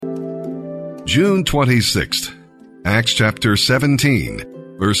June 26th, Acts chapter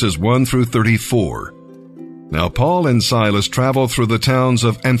 17, verses 1 through 34. Now Paul and Silas traveled through the towns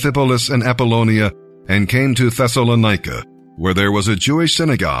of Amphipolis and Apollonia and came to Thessalonica, where there was a Jewish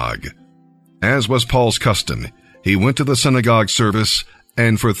synagogue. As was Paul's custom, he went to the synagogue service,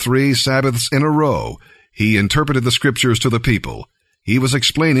 and for 3 Sabbaths in a row, he interpreted the scriptures to the people. He was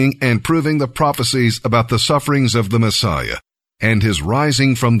explaining and proving the prophecies about the sufferings of the Messiah and his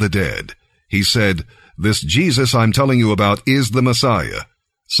rising from the dead. He said, "This Jesus I'm telling you about is the Messiah."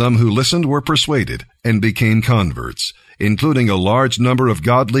 Some who listened were persuaded and became converts, including a large number of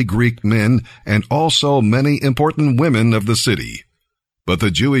godly Greek men and also many important women of the city. But the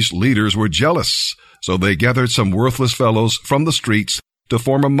Jewish leaders were jealous, so they gathered some worthless fellows from the streets to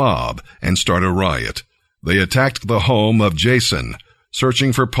form a mob and start a riot. They attacked the home of Jason,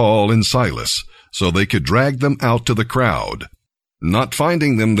 searching for Paul and Silas, so they could drag them out to the crowd. Not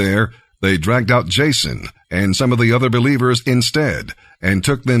finding them there, they dragged out Jason and some of the other believers instead and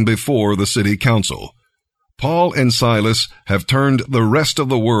took them before the city council. Paul and Silas have turned the rest of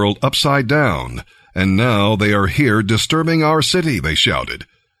the world upside down, and now they are here disturbing our city, they shouted.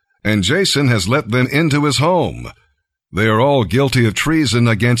 And Jason has let them into his home. They are all guilty of treason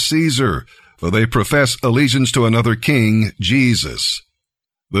against Caesar, for they profess allegiance to another king, Jesus.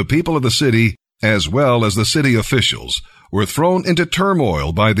 The people of the city, as well as the city officials, were thrown into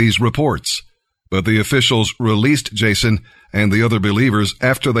turmoil by these reports. But the officials released Jason and the other believers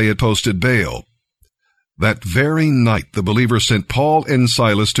after they had posted bail. That very night the believers sent Paul and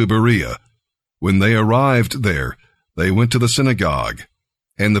Silas to Berea. When they arrived there, they went to the synagogue.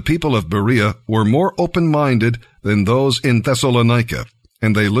 And the people of Berea were more open-minded than those in Thessalonica,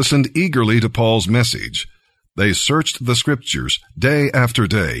 and they listened eagerly to Paul's message. They searched the scriptures day after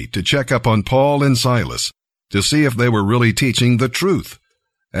day to check up on Paul and Silas, to see if they were really teaching the truth.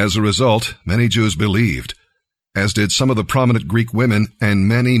 As a result, many Jews believed, as did some of the prominent Greek women and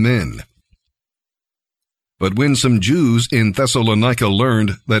many men. But when some Jews in Thessalonica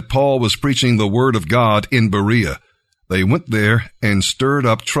learned that Paul was preaching the word of God in Berea, they went there and stirred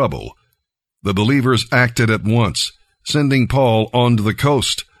up trouble. The believers acted at once, sending Paul on to the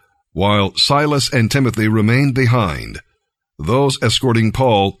coast, while Silas and Timothy remained behind. Those escorting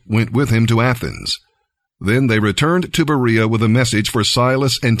Paul went with him to Athens. Then they returned to Berea with a message for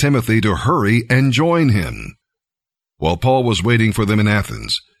Silas and Timothy to hurry and join him. While Paul was waiting for them in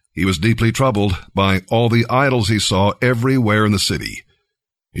Athens, he was deeply troubled by all the idols he saw everywhere in the city.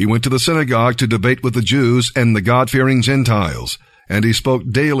 He went to the synagogue to debate with the Jews and the God-fearing Gentiles, and he spoke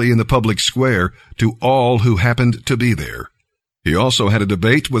daily in the public square to all who happened to be there. He also had a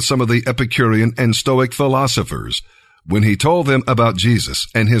debate with some of the Epicurean and Stoic philosophers. When he told them about Jesus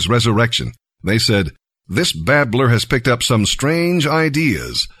and his resurrection, they said, "This babbler has picked up some strange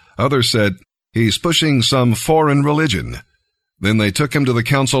ideas." Others said, "He's pushing some foreign religion." Then they took him to the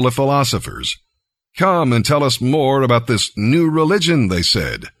council of philosophers. "Come and tell us more about this new religion," they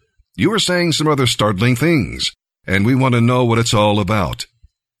said. "You were saying some other startling things, and we want to know what it's all about."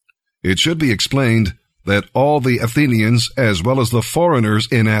 It should be explained that all the Athenians, as well as the foreigners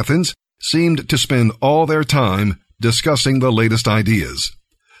in Athens, seemed to spend all their time discussing the latest ideas.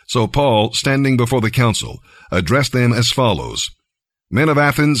 So Paul, standing before the council, addressed them as follows: "Men of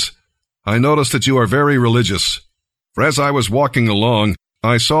Athens, I notice that you are very religious. For as I was walking along,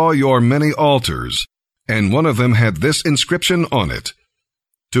 I saw your many altars, and one of them had this inscription on it: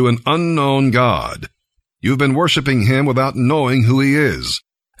 'To an unknown God.' You've been worshiping him without knowing who he is,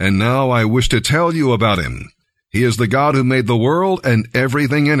 and now I wish to tell you about him. He is the God who made the world and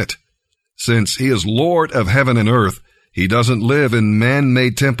everything in it. Since he is Lord of heaven and earth, he doesn't live in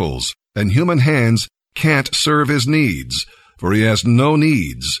man-made temples, and human hands can't serve his needs, for he has no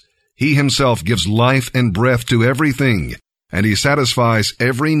needs. He himself gives life and breath to everything, and he satisfies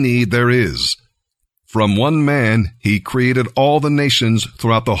every need there is. From one man, he created all the nations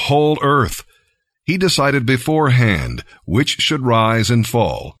throughout the whole earth. He decided beforehand which should rise and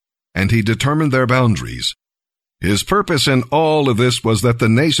fall, and he determined their boundaries. His purpose in all of this was that the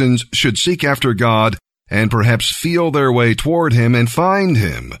nations should seek after God and perhaps feel their way toward him and find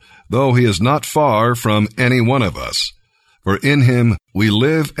him, though he is not far from any one of us. For in him we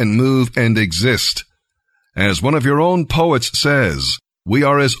live and move and exist. As one of your own poets says, we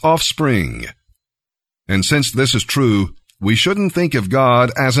are his offspring. And since this is true, we shouldn't think of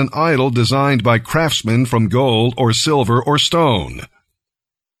God as an idol designed by craftsmen from gold or silver or stone.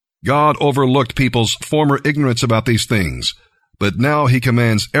 God overlooked people's former ignorance about these things, but now he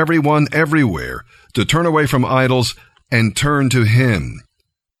commands everyone everywhere to turn away from idols and turn to him.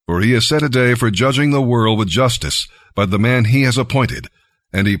 For he has set a day for judging the world with justice by the man he has appointed,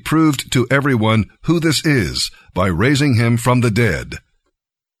 and he proved to everyone who this is by raising him from the dead.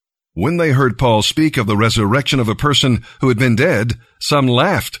 When they heard Paul speak of the resurrection of a person who had been dead, some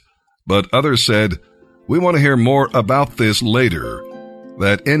laughed, but others said, "We want to hear more about this later."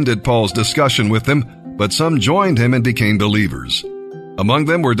 That ended Paul's discussion with them, but some joined him and became believers. Among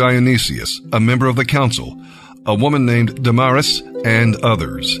them were Dionysius, a member of the council, a woman named Damaris, and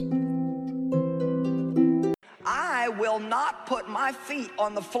others. I will not put my feet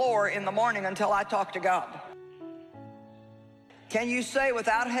on the floor in the morning until I talk to God. Can you say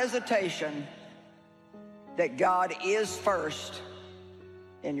without hesitation that God is first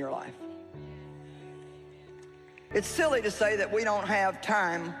in your life? It's silly to say that we don't have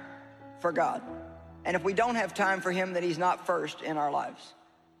time for God. And if we don't have time for Him, then He's not first in our lives.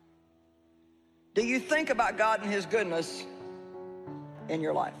 Do you think about God and His goodness in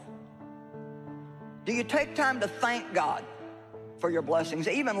your life? Do you take time to thank God for your blessings,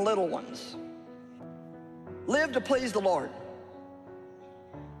 even little ones? Live to please the Lord.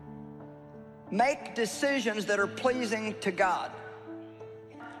 Make decisions that are pleasing to God.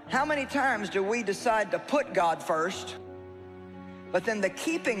 How many times do we decide to put God first, but then the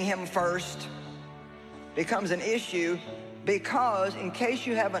keeping Him first becomes an issue because, in case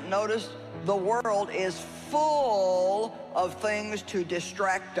you haven't noticed, the world is full of things to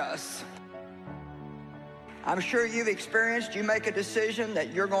distract us. I'm sure you've experienced, you make a decision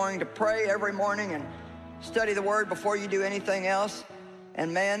that you're going to pray every morning and study the Word before you do anything else,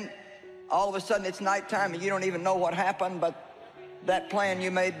 and man, all of a sudden it's nighttime and you don't even know what happened, but that plan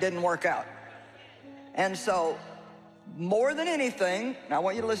you made didn't work out. And so, more than anything, now I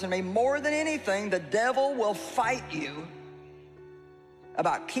want you to listen to me, more than anything, the devil will fight you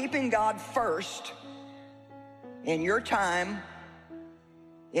about keeping God first in your time,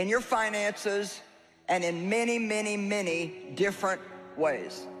 in your finances, and in many, many, many different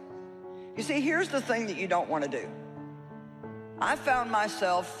ways. You see, here's the thing that you don't want to do. I found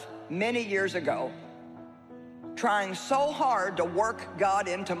myself many years ago trying so hard to work God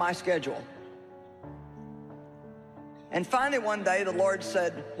into my schedule. And finally one day the Lord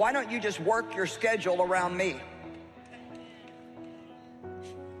said, "Why don't you just work your schedule around me?"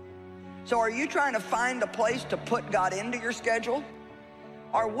 So are you trying to find a place to put God into your schedule?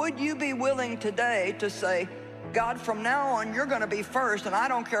 Or would you be willing today to say, "God, from now on you're going to be first, and I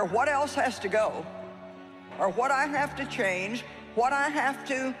don't care what else has to go or what I have to change, what I have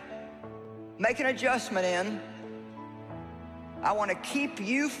to make an adjustment in. I want to keep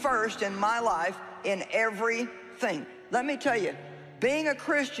you first in my life in everything." Let me tell you, being a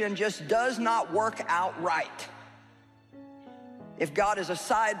Christian just does not work out right if God is a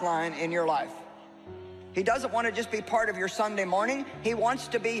sideline in your life. He doesn't want to just be part of your Sunday morning. He wants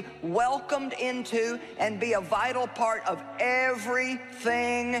to be welcomed into and be a vital part of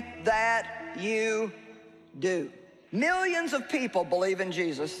everything that you do. Millions of people believe in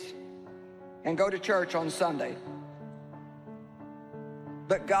Jesus and go to church on Sunday,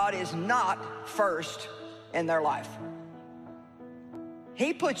 but God is not first in their life.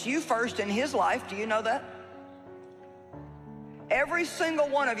 He puts you first in His life. Do you know that? Every single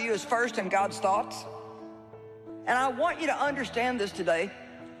one of you is first in God's thoughts. And I want you to understand this today.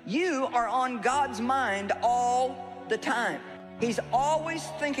 You are on God's mind all the time. He's always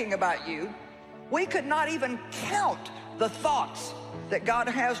thinking about you. We could not even count the thoughts that God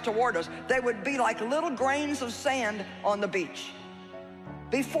has toward us. They would be like little grains of sand on the beach.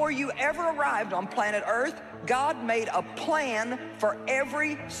 Before you ever arrived on planet Earth, God made a plan for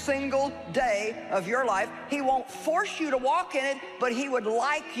every single day of your life. He won't force you to walk in it, but He would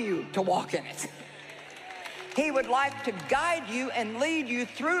like you to walk in it. He would like to guide you and lead you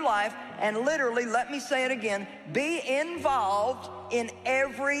through life and literally, let me say it again, be involved in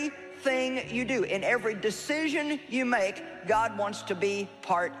everything you do. In every decision you make, God wants to be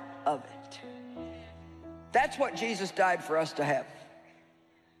part of it. That's what Jesus died for us to have.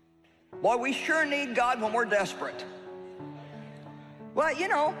 Boy, we sure need God when we're desperate. Well, you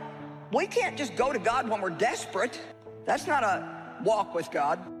know, we can't just go to God when we're desperate. That's not a walk with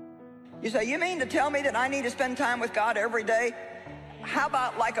God. You say, you mean to tell me that I need to spend time with God every day? How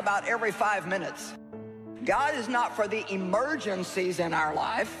about about every 5 minutes? God is not for the emergencies in our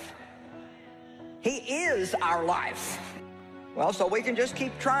life. He is our life. Well, so we can just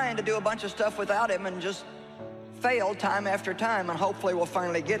keep trying to do a bunch of stuff without Him and just fail time after time, and hopefully we'll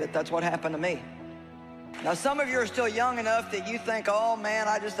finally get it. That's what happened to me. Now, some of you are still young enough that you think, oh man,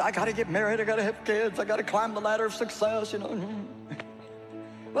 I got to get married, I got to have kids, I got to climb the ladder of success, you know.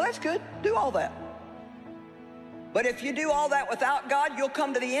 Well, that's good. Do all that. But if you do all that without God, you'll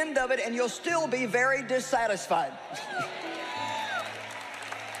come to the end of it and you'll still be very dissatisfied.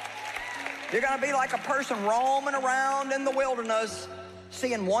 You're going to be like a person roaming around in the wilderness,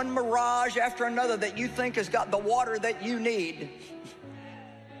 seeing one mirage after another that you think has got the water that you need.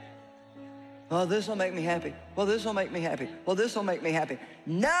 Oh, this will make me happy. Well, this will make me happy. Well, this will make me happy.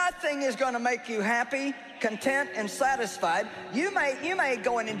 Nothing is going to make you happy, content, and satisfied. You may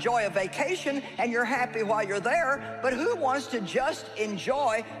go and enjoy a vacation and you're happy while you're there, but who wants to just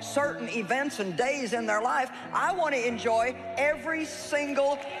enjoy certain events and days in their life? I want to enjoy every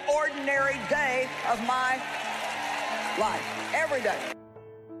single ordinary day of my life. Every day.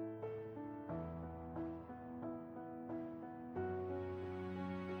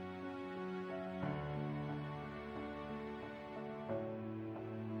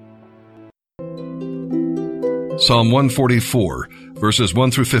 Psalm 144, verses 1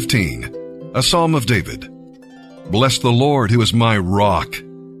 through 15, a psalm of David. Bless the Lord, who is my rock.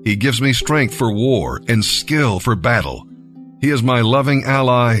 He gives me strength for war and skill for battle. He is my loving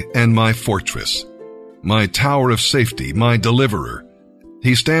ally and my fortress, my tower of safety, my deliverer.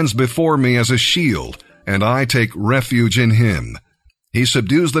 He stands before me as a shield, and I take refuge in him. He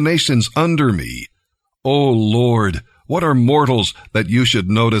subdues the nations under me. O Lord, what are mortals that you should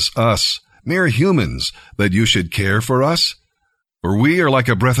notice us? Mere humans, that you should care for us? For we are like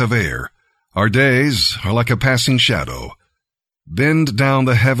a breath of air. Our days are like a passing shadow. Bend down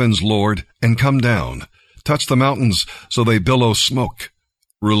the heavens, Lord, and come down. Touch the mountains so they billow smoke.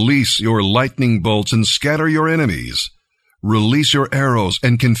 Release your lightning bolts and scatter your enemies. Release your arrows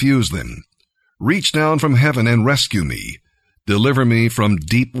and confuse them. Reach down from heaven and rescue me. Deliver me from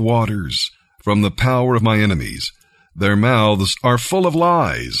deep waters, from the power of my enemies. Their mouths are full of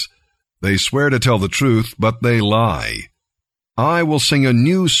lies. They swear to tell the truth, but they lie. I will sing a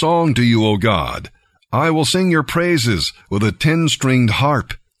new song to you, O God. I will sing your praises with a 10-stringed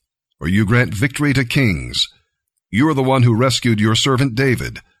harp. For you grant victory to kings. You are the one who rescued your servant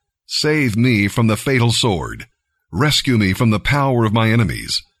David. Save me from the fatal sword. Rescue me from the power of my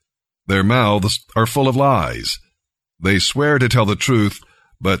enemies. Their mouths are full of lies. They swear to tell the truth,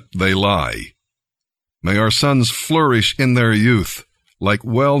 but they lie. May our sons flourish in their youth, like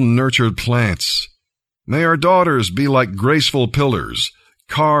well-nurtured plants. May our daughters be like graceful pillars,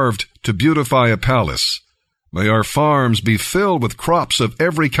 carved to beautify a palace. May our farms be filled with crops of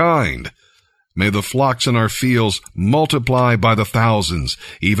every kind. May the flocks in our fields multiply by the thousands,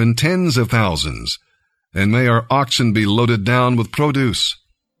 even tens of thousands. And may our oxen be loaded down with produce.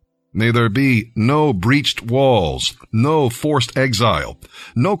 May there be no breached walls, no forced exile,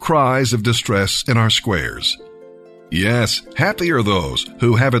 no cries of distress in our squares. Yes, happy are those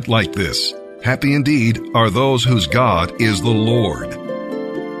who have it like this. Happy indeed are those whose God is the Lord.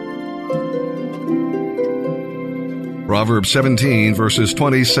 Proverbs 17, verses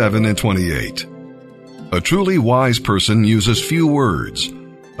 27 and 28. A truly wise person uses few words.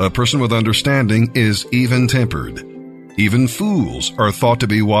 A person with understanding is even-tempered. Even fools are thought to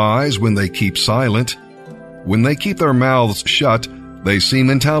be wise when they keep silent. When they keep their mouths shut, they seem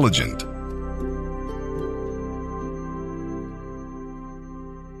intelligent.